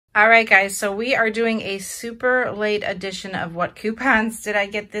All right, guys, so we are doing a super late edition of What Coupons Did I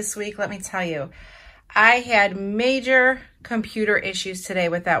Get This Week? Let me tell you, I had major computer issues today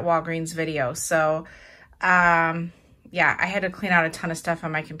with that Walgreens video. So, yeah, I had to clean out a ton of stuff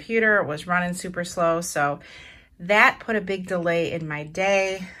on my computer. It was running super slow, so that put a big delay in my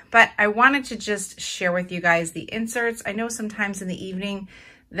day. But I wanted to just share with you guys the inserts. I know sometimes in the evening,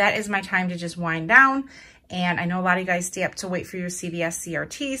 that is my time to just wind down. And I know a lot of you guys stay up to wait for your CVS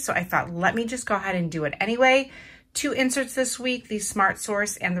CRT, so I thought, let me just go ahead and do it anyway. 2 inserts this week, the Smart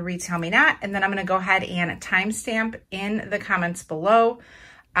Source and the Retail Me Not, and then I'm gonna go ahead and timestamp in the comments below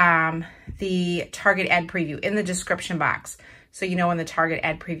the Target ad preview in the description box, so you know when the Target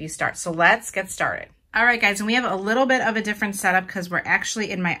ad preview starts. So let's get started. All right, guys, and we have a little bit of a different setup because we're actually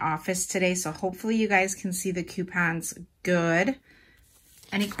in my office today, so hopefully you guys can see the coupons good.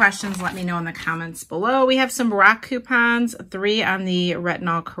 Any questions, let me know in the comments below. We have some Brook coupons, 3 on the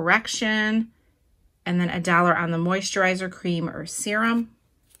retinol correction, and then $1 on the moisturizer, cream, or serum.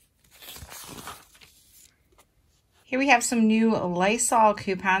 Here we have some new Lysol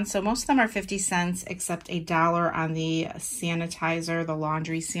coupons. So most of them are 50 cents, except $1 on the sanitizer, the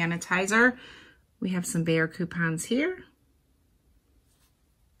laundry sanitizer. We have some Bayer coupons here.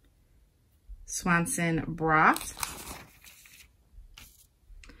 Swanson broth.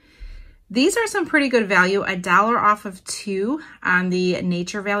 These are some pretty good value, $1 off of 2 on the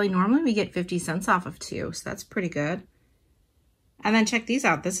Nature Valley. Normally we get 50 cents off of 2, so that's pretty good. And then check these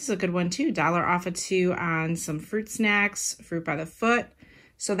out. This is a good one too, $1 off of 2 on some fruit snacks, fruit by the foot.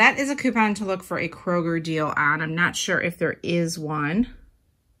 So that is a coupon to look for a Kroger deal on. I'm not sure if there is one.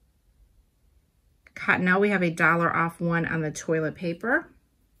 Cottonelle, we have $1 off 1 on the toilet paper.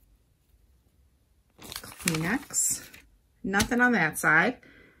 Kleenex, nothing on that side.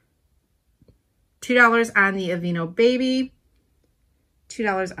 $2 on the Aveeno Baby,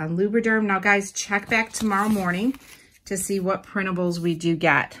 $2 on Lubriderm. Now, guys, check back tomorrow morning to see what printables we do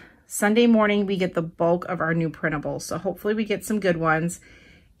get. Sunday morning, we get the bulk of our new printables, so hopefully we get some good ones,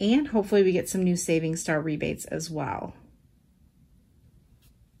 and hopefully we get some new Saving Star rebates as well.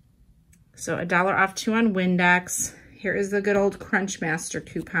 So $1 off 2 on Windex. Here is the good old Crunchmaster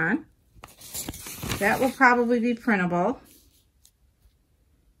coupon. That will probably be printable.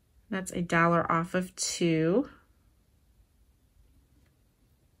 That's $1 off of 2.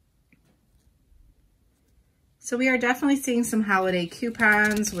 So we are definitely seeing some holiday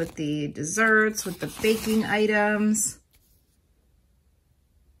coupons with the desserts, with the baking items.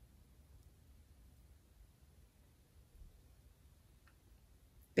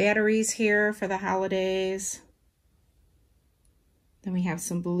 Batteries here for the holidays. Then we have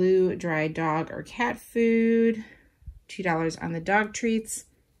some blue dry dog or cat food. $2 on the dog treats.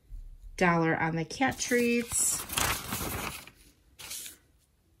 $1 on the cat treats.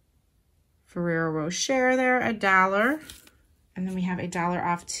 Ferrero Rocher there, $1. And then we have $1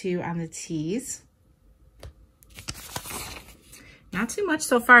 off 2 on the teas. Not too much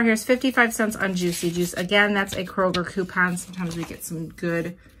so far. Here's 55 cents on Juicy Juice. Again, that's a Kroger coupon. Sometimes we get some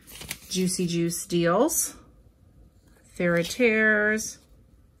good Juicy Juice deals. Ferretaires.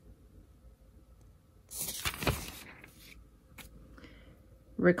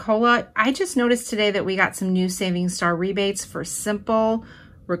 Ricola. I just noticed today that we got some new Saving Star rebates for Simple,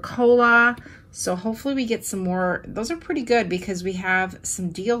 Ricola. So hopefully we get some more. Those are pretty good because we have some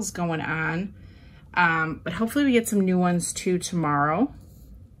deals going on. But hopefully we get some new ones too tomorrow.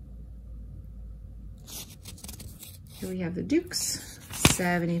 Here we have the Dukes,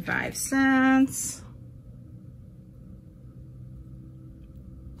 75 cents.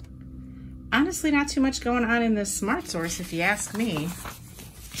 Honestly, not too much going on in this Smart Source if you ask me.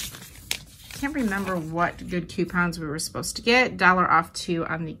 Can't remember what good coupons we were supposed to get. $1 off 2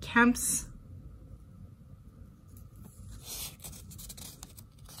 on the Kemps.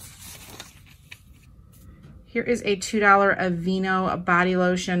 Here is a $2 Aveeno body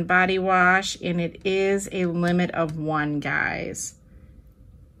lotion body wash, and it is a limit of 1, guys.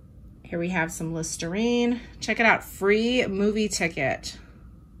 Here we have some Listerine. Check it out, free movie ticket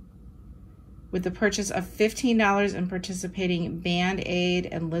with the purchase of $15 in participating Band-Aid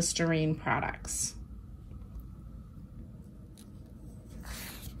and Listerine products.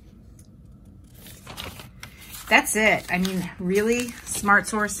 That's it. I mean, really, Smart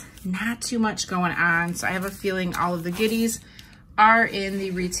Source, not too much going on. So I have a feeling all of the goodies are in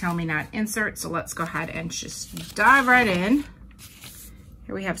the Retail Me Not insert. So let's go ahead and just dive right in.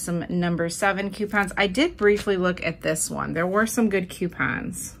 Here we have some number 7 coupons. I did briefly look at this one. There were some good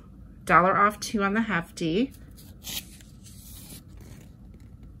coupons. $1 off 2 on the Hefty.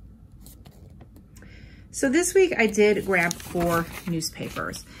 So this week I did grab 4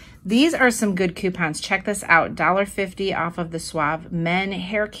 newspapers. These are some good coupons. Check this out, $1.50 off of the Suave Men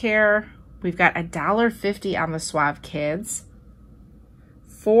hair care. We've got $1.50 on the Suave Kids.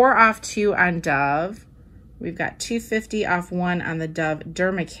 4 off 2 on Dove. We've got $2.50 off 1 on the Dove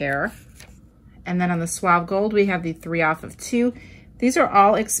Dermacare. And then on the Suave Gold, we have the 3 off of 2. These are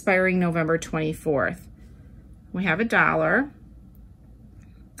all expiring November 24th. We have $1.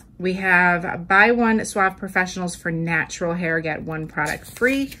 We have buy 1 Suave Professionals for natural hair, get 1 product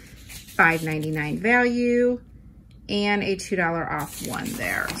free, $5.99 value, and a $2 off 1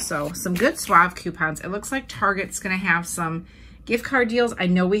 there. So some good Suave coupons. It looks like Target's gonna have some gift card deals. I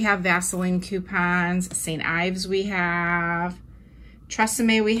know we have Vaseline coupons, St. Ives we have,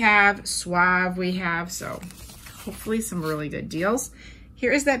 Tresemme we have, Suave we have, so hopefully some really good deals.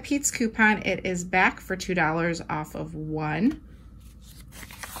 Here is that Pete's coupon. It is back for $2 off of 1.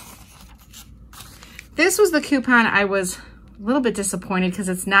 This was the coupon I was a little bit disappointed because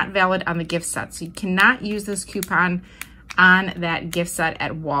it's not valid on the gift set. So you cannot use this coupon on that gift set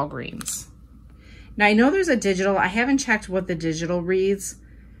at Walgreens. Now I know there's a digital. I haven't checked what the digital reads.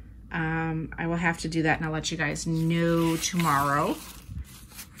 I will have to do that and I'll let you guys know tomorrow.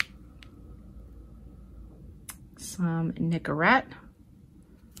 Some Nicorette.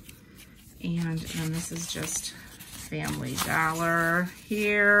 And then this is just Family Dollar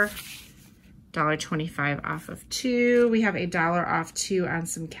here. $1.25 off of 2. We have $1 off 2 on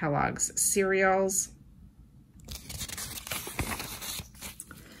some Kellogg's cereals.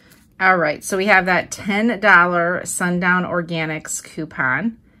 All right, so we have that $10 Sundown Organics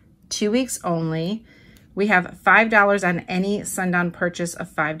coupon, 2 weeks only. We have $5 on any Sundown purchase of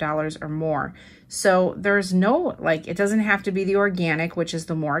 $5 or more. So there's no, like, it doesn't have to be the organic, which is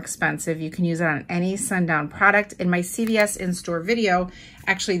the more expensive. You can use it on any Sundown product. In my CVS in-store video,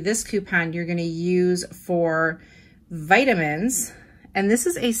 actually this coupon you're gonna use for vitamins. And this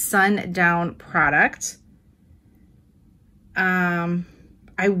is a Sundown product.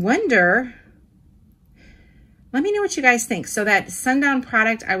 I wonder, let me know what you guys think. So that Sundown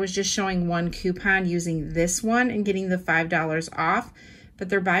product, I was just showing 1 coupon using this one and getting the $5 off. But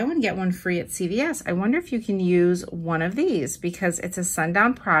they're buy 1, get 1 free at CVS. I wonder if you can use one of these because it's a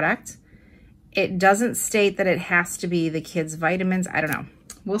Sundown product. It doesn't state that it has to be the kids' vitamins. I don't know.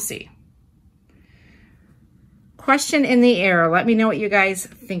 We'll see. Question in the air. Let me know what you guys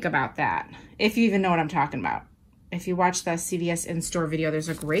think about that. If you even know what I'm talking about. If you watch the CVS in-store video, there's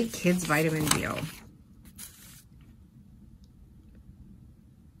a great kids' vitamin deal.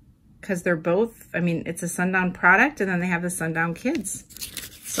 Because they're both, I mean, it's a Sundown product and then they have the Sundown Kids.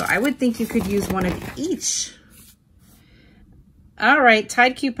 So I would think you could use one of each. All right,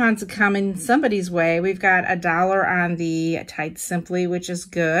 Tide coupons are coming somebody's way. We've got $1 on the Tide Simply, which is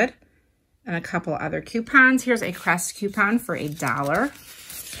good. And a couple other coupons. Here's a Crest coupon for $1.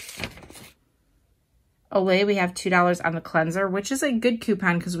 Olay, we have $2 on the cleanser, which is a good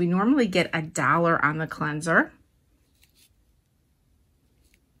coupon because we normally get $1 on the cleanser.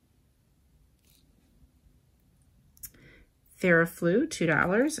 Theraflu,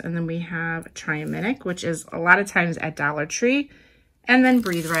 $2, and then we have Triaminic, which is a lot of times at Dollar Tree, and then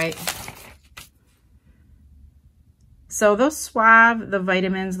Breathe Right. So those Suave, the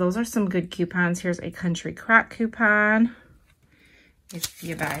vitamins, those are some good coupons. Here's a Country Crock coupon if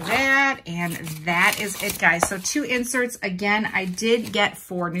you buy that, and that is it, guys. So 2 inserts. Again, I did get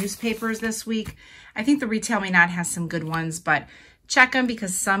 4 newspapers this week. I think the Retail May Not has some good ones, but check them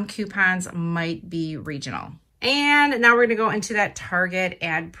because some coupons might be regional. And now we're gonna go into that Target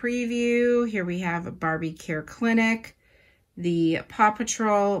ad preview. Here we have Barbie Care Clinic, the Paw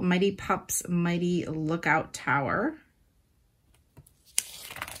Patrol Mighty Pups Mighty Lookout Tower.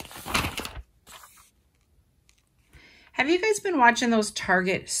 Have you guys been watching those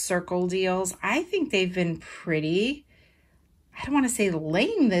Target Circle deals? I think they've been pretty, I don't want to say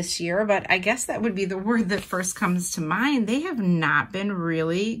lame this year, but I guess that would be the word that first comes to mind. They have not been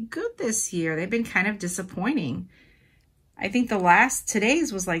really good this year. They've been kind of disappointing. I think the last,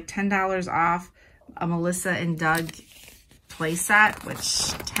 today's was like $10 off a Melissa and Doug playset, which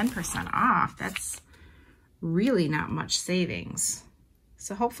 10% off. That's really not much savings.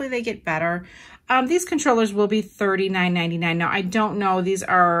 So hopefully they get better. These controllers will be $39.99. Now, I don't know. These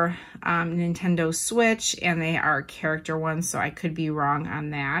are Nintendo Switch, and they are character ones, so I could be wrong on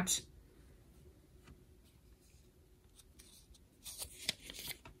that.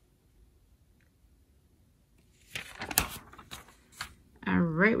 All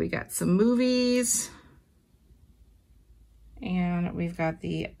right, we got some movies. And we've got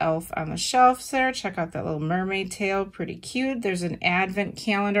the Elf on the Shelf there. Check out that little mermaid tail, pretty cute. There's an advent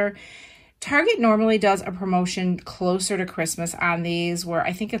calendar. Target normally does a promotion closer to Christmas on these where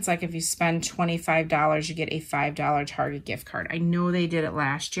I think it's like if you spend $25, you get a $5 Target gift card. I know they did it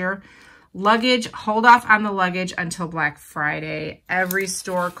last year. Luggage, hold off on the luggage until Black Friday. Every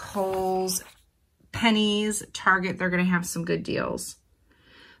store, Kohl's, Penny's, Target, they're going to have some good deals.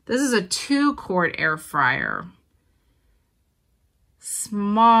 This is a 2-quart air fryer.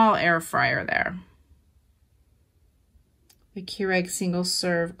 Small air fryer there. The Keurig single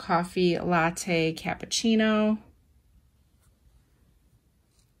serve coffee latte cappuccino.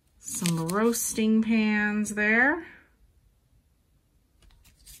 Some roasting pans there.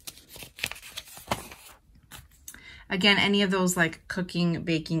 Again, any of those like cooking,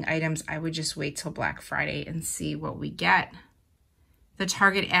 baking items, I would just wait till Black Friday and see what we get. The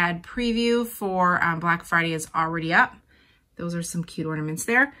Target ad preview for Black Friday is already up. Those are some cute ornaments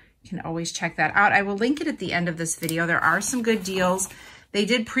there. You can always check that out. I will link it at the end of this video. There are some good deals. They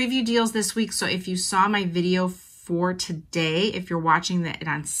did preview deals this week, so if you saw my video for today, if you're watching it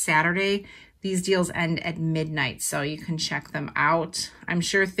on Saturday, these deals end at midnight, so you can check them out. I'm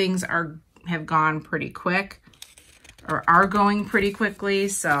sure things have gone pretty quick, or are going pretty quickly,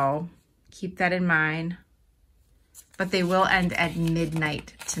 so keep that in mind. But they will end at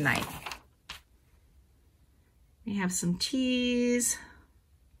midnight tonight. We have some tees,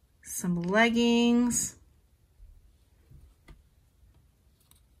 some leggings.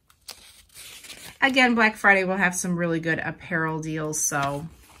 Again, Black Friday will have some really good apparel deals, so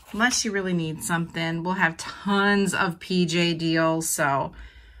unless you really need something, we'll have tons of PJ deals, so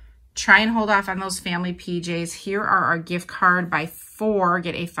try and hold off on those family PJs. Here are our gift card. Buy 4,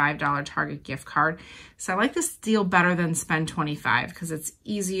 get a $5 Target gift card. So I like this deal better than spend $25 because it's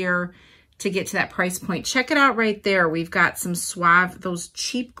easier to get to that price point. Check it out right there. We've got some Suave. Those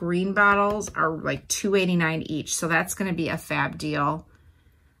cheap green bottles are like $2.89 each. So that's going to be a fab deal.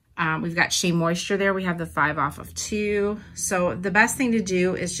 We've got Shea Moisture there. We have the 5 off of 2. So the best thing to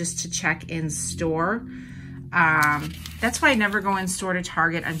do is just to check in store. That's why I never go in store to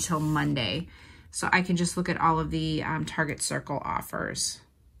Target until Monday. So I can just look at all of the Target Circle offers.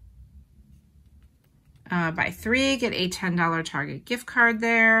 Buy 3, get a $10 Target gift card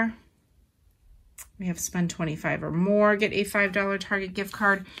there. We have spend $25 or more, get a $5 Target gift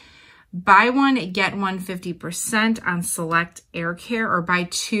card. Buy 1, get 1 50% on select air care, or buy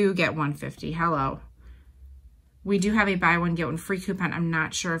 2, get 1 50. Hello. We do have a buy 1, get 1 free coupon. I'm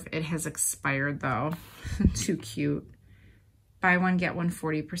not sure if it has expired though. Too cute. Buy 1, get 1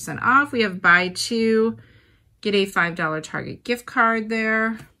 40% off. We have buy 2, get a $5 Target gift card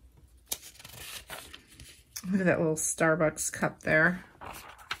there. Look at that little Starbucks cup there.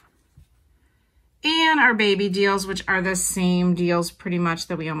 And our baby deals, which are the same deals pretty much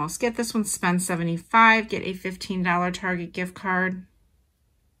that we almost get. This one, spend $75, get a $15 Target gift card.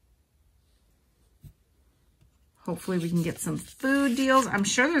 Hopefully we can get some food deals. I'm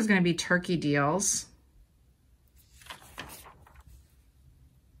sure there's going to be turkey deals.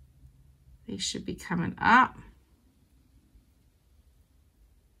 They should be coming up.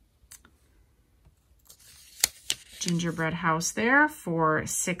 Gingerbread house there for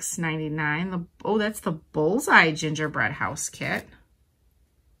 $6.99. Oh, that's the Bullseye gingerbread house kit.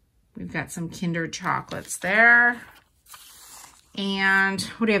 We've got some Kinder chocolates there. And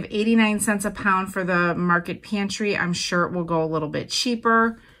what do we have? 89 cents a pound for the Market Pantry. I'm sure it will go a little bit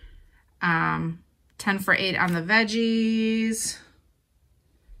cheaper. 10 for $8 on the veggies.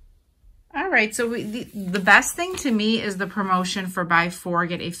 All right, so the best thing to me is the promotion for buy 4,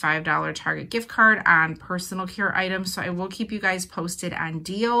 get a $5 Target gift card on personal care items. So I will keep you guys posted on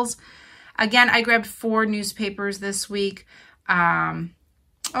deals. Again, I grabbed 4 newspapers this week. Oh,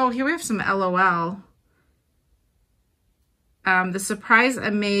 here we have some LOL. The Surprise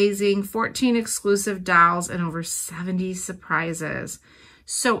Amazing, 14 exclusive dolls and over 70 surprises.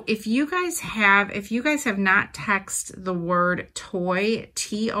 So if you guys have not texted the word TOY,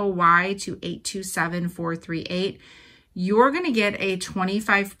 T-O-Y, to 827-438, you're going to get a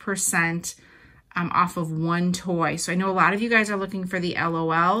 25% off of 1 toy. So I know a lot of you guys are looking for the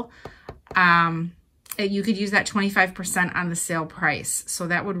LOL. You could use that 25% on the sale price. So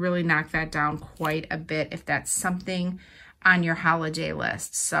that would really knock that down quite a bit if that's something on your holiday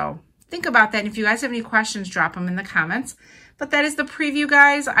list. So think about that. And if you guys have any questions, drop them in the comments. But that is the preview,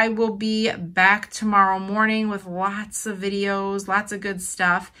 guys. I will be back tomorrow morning with lots of videos, lots of good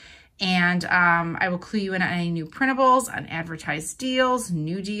stuff. And I will clue you in on any new printables, on advertised deals,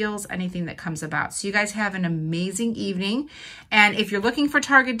 new deals, anything that comes about. So you guys have an amazing evening. And if you're looking for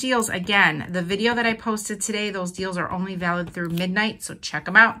Target deals, again, the video that I posted today, those deals are only valid through midnight. So check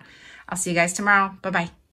them out. I'll see you guys tomorrow. Bye-bye.